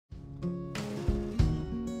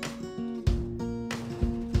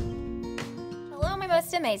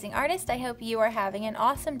Custom Amazing Artist. I hope you are having an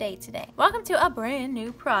awesome day today. Welcome to a brand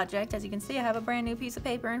new project. As you can see, I have a brand new piece of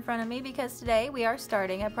paper in front of me because today we are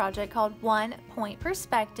starting a project called 1 Point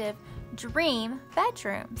Perspective Dream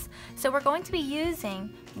Bedrooms. So we're going to be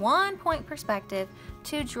using 1 point perspective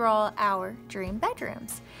to draw our dream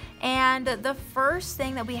bedrooms. And the first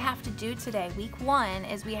thing that we have to do today, week 1,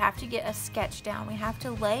 is we have to get a sketch down. We have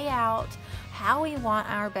to lay out how we want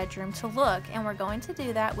our bedroom to look, and we're going to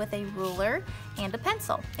do that with a ruler and a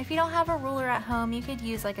pencil. If you don't have a ruler at home, you could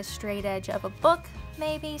use like a straight edge of a book,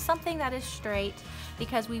 maybe something that is straight,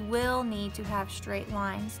 because we will need to have straight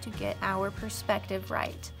lines to get our perspective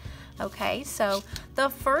right. Okay, so the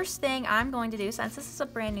first thing I'm going to do, since this is a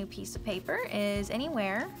brand new piece of paper, is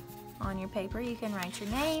anywhere on your paper you can write your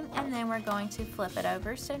name, and then we're going to flip it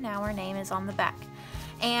over so now our name is on the back.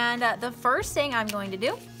 And the first thing I'm going to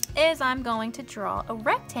do is I'm going to draw a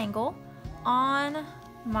rectangle on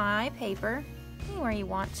my paper, anywhere you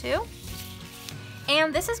want to.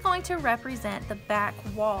 And this is going to represent the back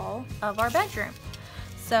wall of our bedroom.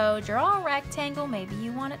 So draw a rectangle, maybe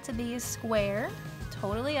you want it to be a square,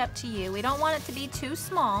 totally up to you. We don't want it to be too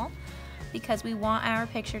small because we want our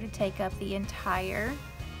picture to take up the entire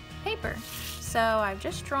paper. So I've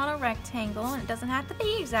just drawn a rectangle, and it doesn't have to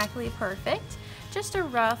be exactly perfect, just a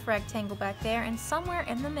rough rectangle back there, and somewhere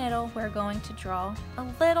in the middle we're going to draw a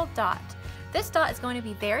little dot. This dot is going to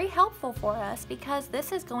be very helpful for us because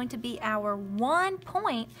this is going to be our 1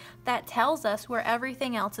 point that tells us where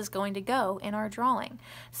everything else is going to go in our drawing.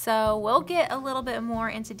 So we'll get a little bit more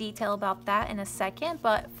into detail about that in a second,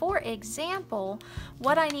 but for example,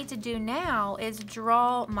 what I need to do now is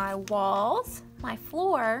draw my walls, my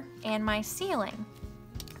floor, and my ceiling.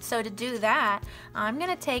 So to do that, I'm going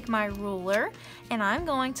to take my ruler and I'm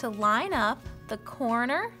going to line up the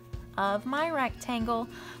corner of my rectangle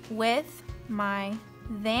with my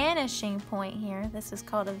vanishing point here. This is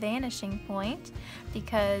called a vanishing point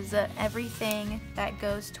because everything that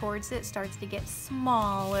goes towards it starts to get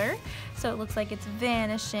smaller, so it looks like it's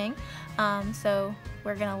vanishing. So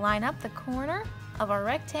we're going to line up the corner of our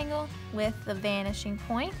rectangle with the vanishing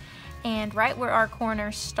point, and right where our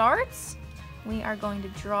corner starts, we are going to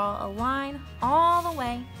draw a line all the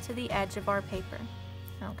way to the edge of our paper.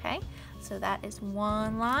 Okay, so that is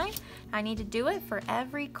one line. I need to do it for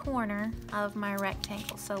every corner of my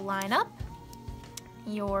rectangle. So line up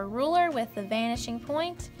your ruler with the vanishing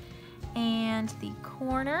point and the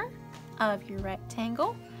corner of your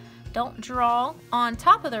rectangle. Don't draw on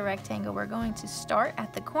top of the rectangle. We're going to start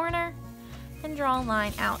at the corner and draw a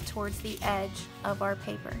line out towards the edge of our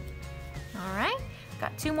paper. All right,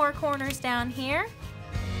 got 2 more corners down here.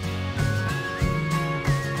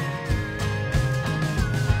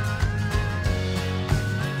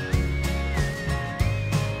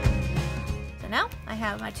 I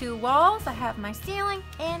have my 2 walls, I have my ceiling,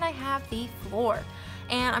 and I have the floor.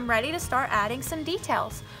 And I'm ready to start adding some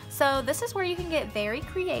details. So this is where you can get very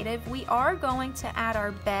creative. We are going to add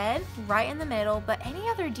our bed right in the middle, but any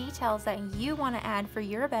other details that you want to add for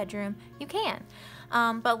your bedroom, you can.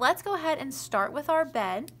 But let's go ahead and start with our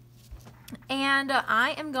bed. And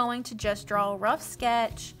I am going to just draw a rough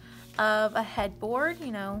sketch of a headboard,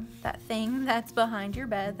 you know, that thing that's behind your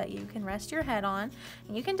bed that you can rest your head on.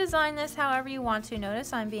 And you can design this however you want to.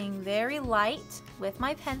 Notice I'm being very light with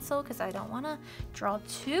my pencil because I don't want to draw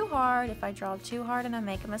too hard. If I draw too hard and I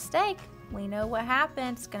make a mistake, we know what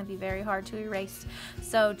happens. It's going to be very hard to erase.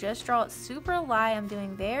 So just draw it super light. I'm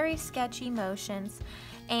doing very sketchy motions.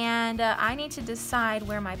 And I need to decide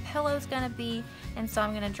where my pillow is going to be. And so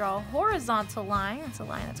I'm going to draw a horizontal line. It's a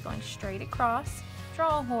line that's going straight across.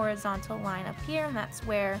 Draw a horizontal line up here, and that's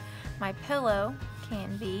where my pillow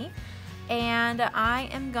can be. And I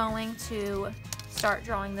am going to start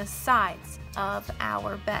drawing the sides of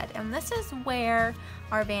our bed, and this is where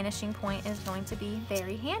our vanishing point is going to be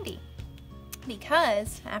very handy,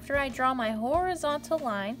 because after I draw my horizontal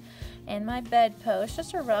line and my bedpost,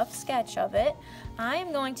 just a rough sketch of it, I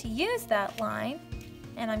am going to use that line,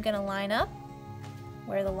 and I'm going to line up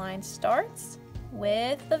where the line starts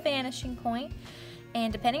with the vanishing point.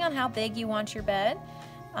 And depending on how big you want your bed,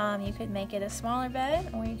 you could make it a smaller bed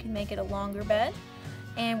or you can make it a longer bed.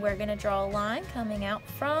 And we're going to draw a line coming out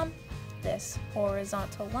from this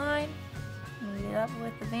horizontal line, meet it up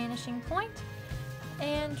with the vanishing point,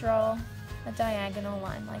 and draw a diagonal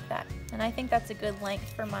line like that. And I think that's a good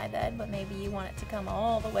length for my bed, but maybe you want it to come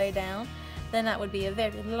all the way down. Then that would be a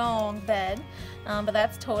very long bed, but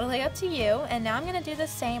that's totally up to you. And now I'm going to do the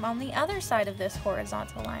same on the other side of this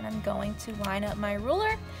horizontal line. I'm going to line up my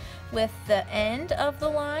ruler with the end of the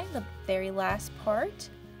line, the very last part,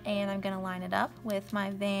 and I'm going to line it up with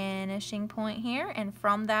my vanishing point here, and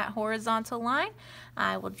from that horizontal line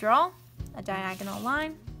I will draw a diagonal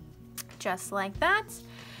line just like that,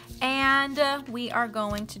 and we are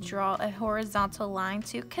going to draw a horizontal line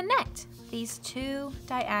to connect these two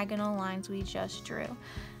diagonal lines we just drew.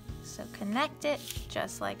 So connect it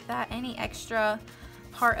just like that. Any extra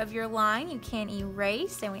part of your line you can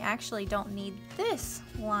erase, and we actually don't need this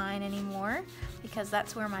line anymore because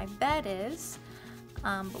that's where my bed is,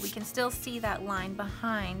 but we can still see that line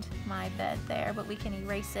behind my bed there, but we can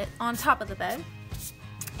erase it on top of the bed.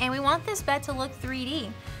 And we want this bed to look 3D,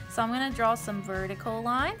 so I'm going to draw some vertical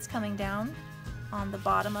lines coming down on the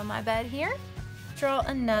bottom of my bed here. Draw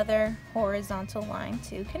another horizontal line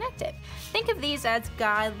to connect it. Think of these as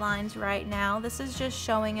guidelines right now. This is just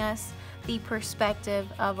showing us the perspective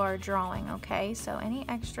of our drawing, okay? So any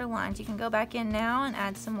extra lines, you can go back in now and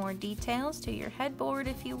add some more details to your headboard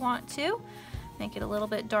if you want to. Make it a little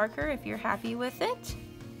bit darker if you're happy with it.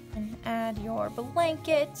 And add your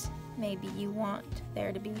blanket. Maybe you want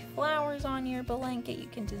there to be flowers on your blanket. You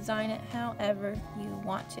can design it however you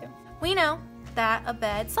want to. We know that a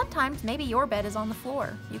bed, sometimes maybe your bed is on the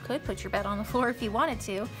floor. You could put your bed on the floor if you wanted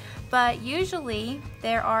to, but usually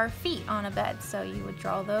there are feet on a bed, so you would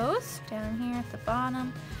draw those down here at the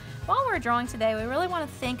bottom. While we're drawing today, we really want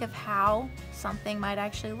to think of how something might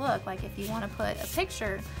actually look. Like if you want to put a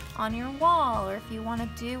picture on your wall, or if you want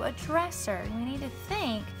to do a dresser, we need to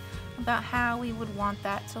think about how we would want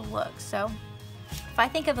that to look. So if I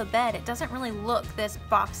think of a bed, it doesn't really look this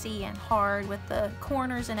boxy and hard with the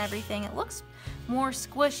corners and everything. It looks more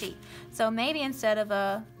squishy. So maybe instead of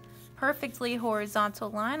a perfectly horizontal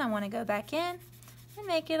line, I want to go back in and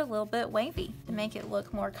make it a little bit wavy to make it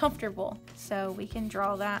look more comfortable. So we can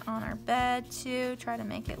draw that on our bed too, try to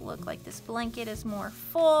make it look like this blanket is more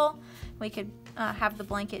full. We could have the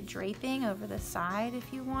blanket draping over the side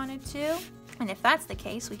if you wanted to. And if that's the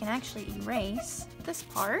case, we can actually erase this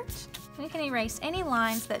part. We can erase any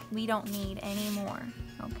lines that we don't need anymore.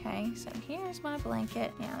 Okay, so here's my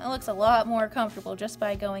blanket. Yeah, it looks a lot more comfortable just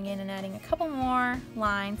by going in and adding a couple more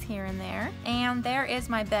lines here and there. And there is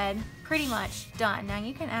my bed pretty much done. Now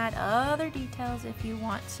you can add other details if you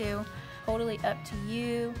want to. Totally up to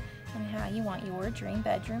you and how you want your dream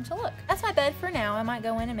bedroom to look. That's my bed for now. I might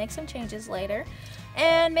go in and make some changes later.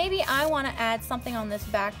 And maybe I want to add something on this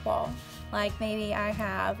back wall. Like maybe I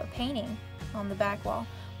have a painting on the back wall.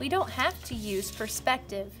 We don't have to use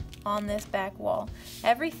perspective on this back wall.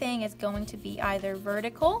 Everything is going to be either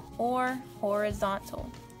vertical or horizontal,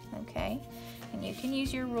 okay? And you can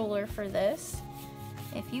use your ruler for this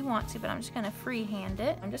if you want to, but I'm just gonna freehand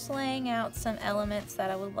it. I'm just laying out some elements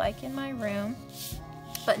that I would like in my room.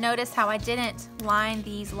 But notice how I didn't line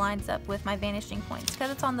these lines up with my vanishing points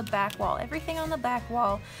because it's on the back wall. Everything on the back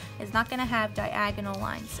wall is not gonna have diagonal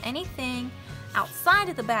lines. Anything outside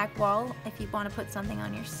of the back wall, if you want to put something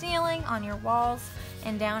on your ceiling, on your walls,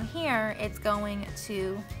 and down here, it's going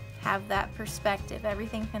to have that perspective.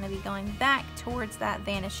 Everything's going to be going back towards that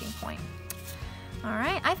vanishing point. All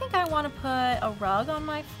right, I think I want to put a rug on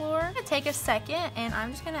my floor. I'm going to take a second and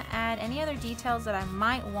I'm just going to add any other details that I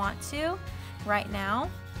might want to right now,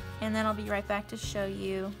 and then I'll be right back to show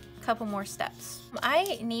you couple more steps.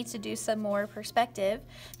 I need to do some more perspective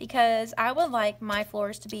because I would like my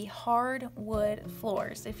floors to be hardwood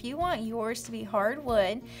floors. If you want yours to be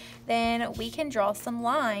hardwood, then we can draw some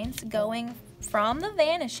lines going from the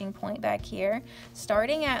vanishing point back here,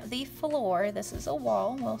 starting at the floor. This is a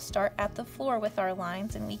wall. We'll start at the floor with our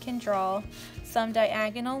lines, and we can draw some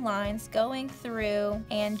diagonal lines going through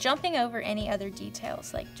and jumping over any other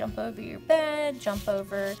details, like jump over your bed, jump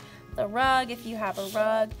over the rug if you have a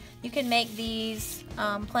rug. You can make these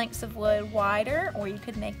planks of wood wider, or you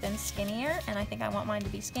could make them skinnier, and I think I want mine to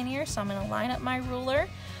be skinnier, so I'm going to line up my ruler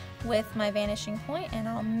with my vanishing point, and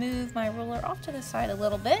I'll move my ruler off to the side a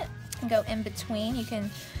little bit and go in between. You can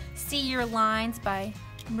see your lines by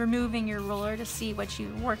removing your ruler to see what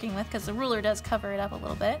you're working with, because the ruler does cover it up a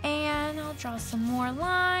little bit. And I'll draw some more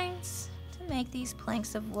lines to make these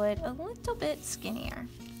planks of wood a little bit skinnier.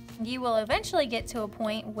 You will eventually get to a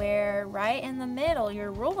point where right in the middle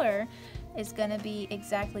your ruler is going to be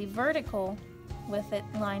exactly vertical with it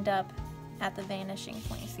lined up at the vanishing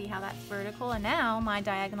point. See how that's vertical? And now my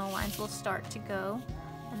diagonal lines will start to go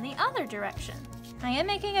in the other direction. I am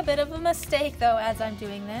making a bit of a mistake though as I'm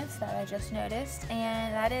doing this that I just noticed,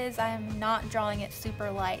 and that is I'm not drawing it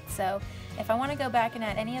super light. So if I want to go back and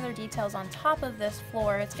add any other details on top of this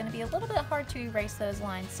floor, it's going to be a little bit hard to erase those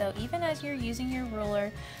lines. So even as you're using your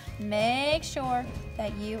ruler, make sure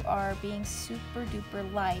that you are being super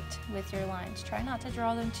duper light with your lines. Try not to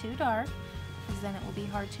draw them too dark, because then it will be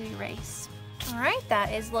hard to erase. All right,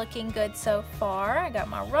 that is looking good so far. I got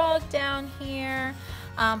my rug down here.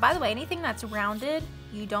 By the way, anything that's rounded,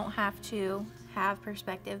 you don't have to have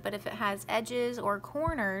perspective, but if it has edges or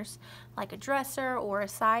corners, like a dresser or a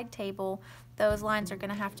side table, those lines are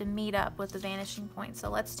gonna have to meet up with the vanishing point. So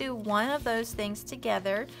let's do one of those things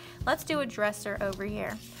together. Let's do a dresser over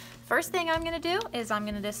here. First thing I'm gonna do is I'm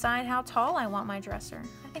gonna decide how tall I want my dresser.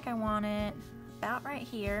 I think I want it about right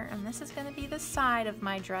here, and this is gonna be the side of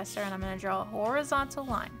my dresser, and I'm gonna draw a horizontal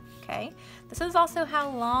line, okay? This is also how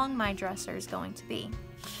long my dresser is going to be.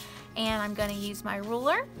 And I'm gonna use my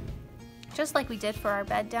ruler, just like we did for our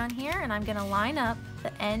bed down here, and I'm gonna line up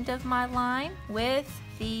the end of my line with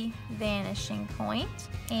the vanishing point,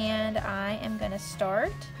 and I am gonna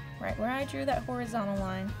start right where I drew that horizontal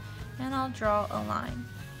line, and I'll draw a line.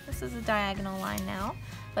 This is a diagonal line now,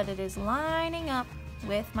 but it is lining up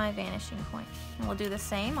with my vanishing point. And we'll do the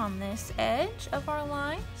same on this edge of our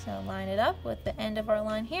line. So line it up with the end of our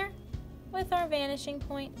line here with our vanishing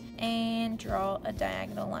point and draw a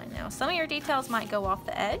diagonal line. Now, some of your details might go off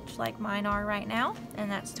the edge like mine are right now, and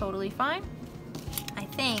that's totally fine. I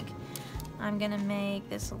think I'm gonna make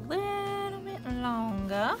this a little bit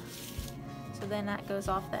longer, so then that goes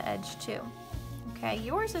off the edge too. Okay,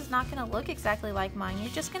 yours is not gonna look exactly like mine.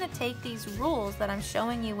 You're just gonna take these rules that I'm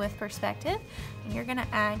showing you with perspective, and you're gonna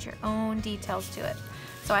add your own details to it.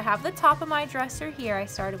 So I have the top of my dresser here. I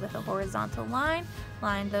started with a horizontal line,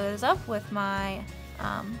 lined those up with my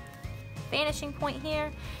vanishing point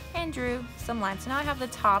here, and drew some lines. So now I have the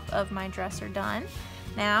top of my dresser done.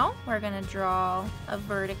 Now we're gonna draw a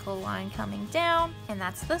vertical line coming down, and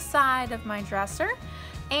that's the side of my dresser.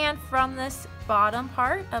 And from this bottom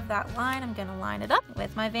part of that line, I'm gonna line it up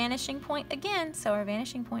with my vanishing point again. So our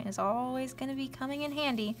vanishing point is always gonna be coming in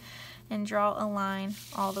handy, and draw a line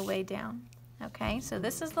all the way down. Okay, so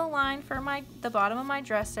this is the line for the bottom of my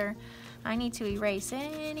dresser. I need to erase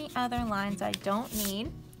any other lines I don't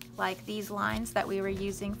need, like these lines that we were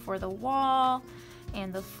using for the wall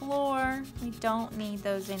and the floor. We don't need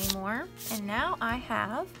those anymore. And now I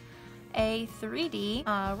have a 3D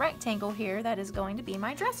rectangle here that is going to be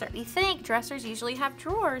my dresser. You think dressers usually have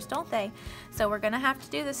drawers, don't they? So we're gonna have to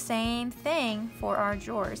do the same thing for our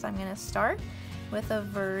drawers. I'm gonna start with a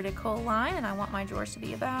vertical line, and I want my drawers to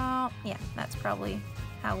be about, yeah, that's probably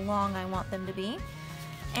how long I want them to be.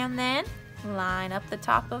 And then line up the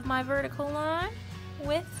top of my vertical line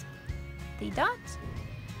with the dot,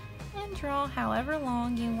 and draw however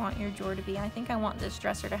long you want your drawer to be. I think I want this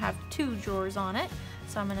dresser to have 2 drawers on it,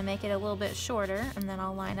 so I'm gonna make it a little bit shorter, and then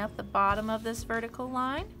I'll line up the bottom of this vertical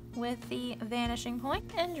line with the vanishing point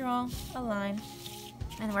and draw a line.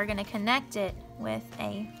 And we're gonna connect it with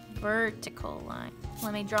a vertical line.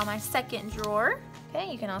 Let me draw my second drawer.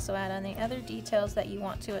 Okay, you can also add on the other details that you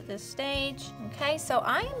want to at this stage. Okay, so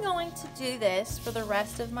I am going to do this for the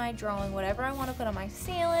rest of my drawing, whatever I want to put on my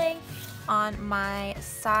ceiling, on my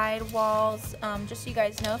side walls. Just so you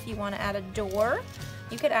guys know, if you want to add a door,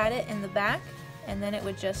 you could add it in the back, and then it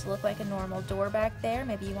would just look like a normal door back there.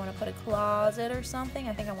 Maybe you want to put a closet or something.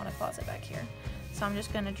 I think I want a closet back here. So I'm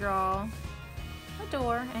just going to draw a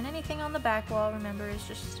door, and anything on the back wall, remember, is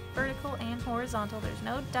just vertical and horizontal. There's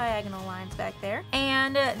no diagonal lines back there.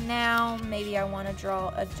 And now maybe I want to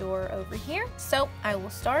draw a door over here. So I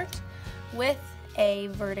will start with a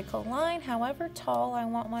vertical line, however tall I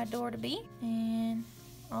want my door to be, and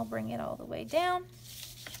I'll bring it all the way down.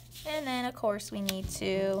 And then of course we need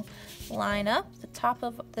to line up the top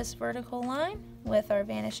of this vertical line with our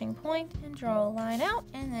vanishing point and draw a line out,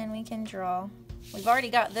 and then we can draw, we've already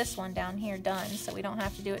got this one down here done, so we don't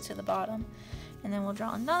have to do it to the bottom. And then we'll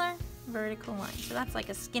draw another vertical line. So that's like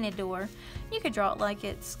a skinny door. You could draw it like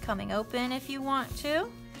it's coming open if you want to.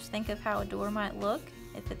 Just think of how a door might look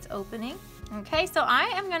if it's opening. Okay, so I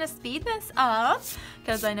am gonna speed this up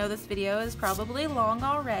because I know this video is probably long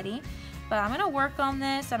already, but I'm gonna work on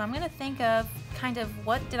this, and I'm gonna think of kind of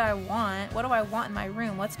what do I want in my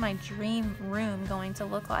room, what's my dream room going to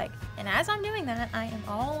look like. And as I'm doing that, I am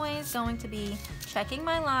always going to be checking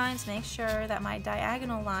my lines, make sure that my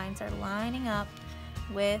diagonal lines are lining up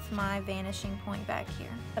with my vanishing point back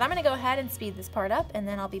here. But I'm gonna go ahead and speed this part up, and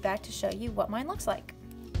then I'll be back to show you what mine looks like.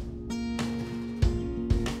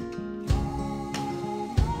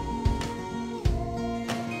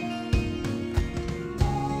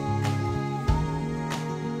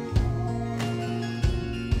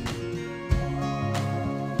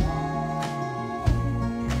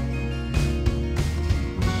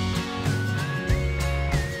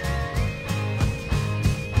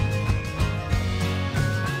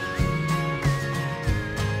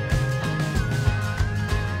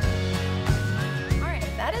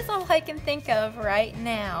 can think of right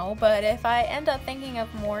now, but if I end up thinking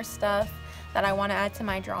of more stuff that I want to add to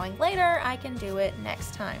my drawing later, I can do it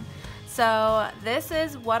next time. So this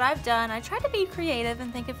is what I've done. I tried to be creative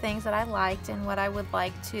and think of things that I liked and what I would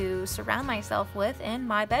like to surround myself with in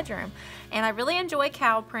my bedroom. And I really enjoy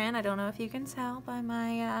cow print. I don't know if you can tell by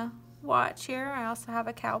my watch here. I also have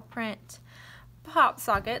a cow print pop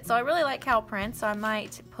socket, so I really like cow print, so I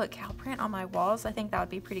might put cow print on my walls. I think that would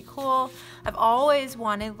be pretty cool. I've always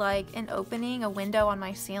wanted like an opening, a window on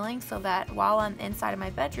my ceiling, so that while I'm inside of my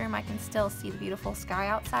bedroom I can still see the beautiful sky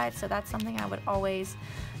outside. So that's something I would always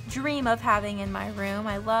dream of having in my room.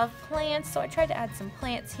 I love plants, so I tried to add some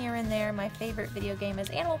plants here and there. My favorite video game is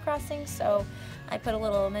Animal Crossing, so I put a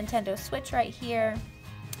little Nintendo Switch right here,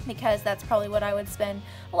 because that's probably what I would spend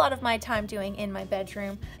a lot of my time doing in my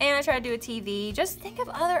bedroom. And I try to do a TV. Just think of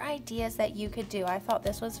other ideas that you could do. I thought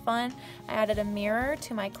this was fun. I added a mirror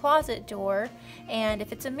to my closet door, and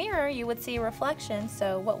if it's a mirror you would see a reflection,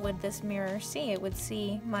 so what would this mirror see? It would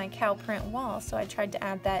see my cow print wall, so I tried to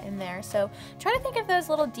add that in there. So try to think of those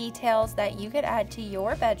little details that you could add to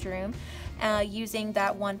your bedroom using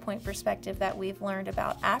that 1-point perspective that we've learned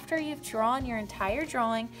about. After you've drawn your entire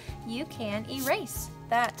drawing, you can erase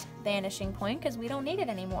that vanishing point because we don't need it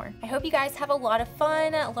anymore. I hope you guys have a lot of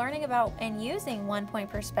fun learning about and using 1-point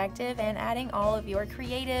perspective and adding all of your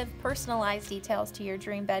creative, personalized details to your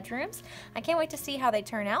dream bedrooms. I can't wait to see how they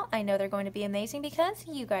turn out. I know they're going to be amazing because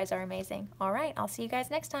you guys are amazing. All right, I'll see you guys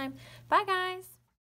next time. Bye, guys.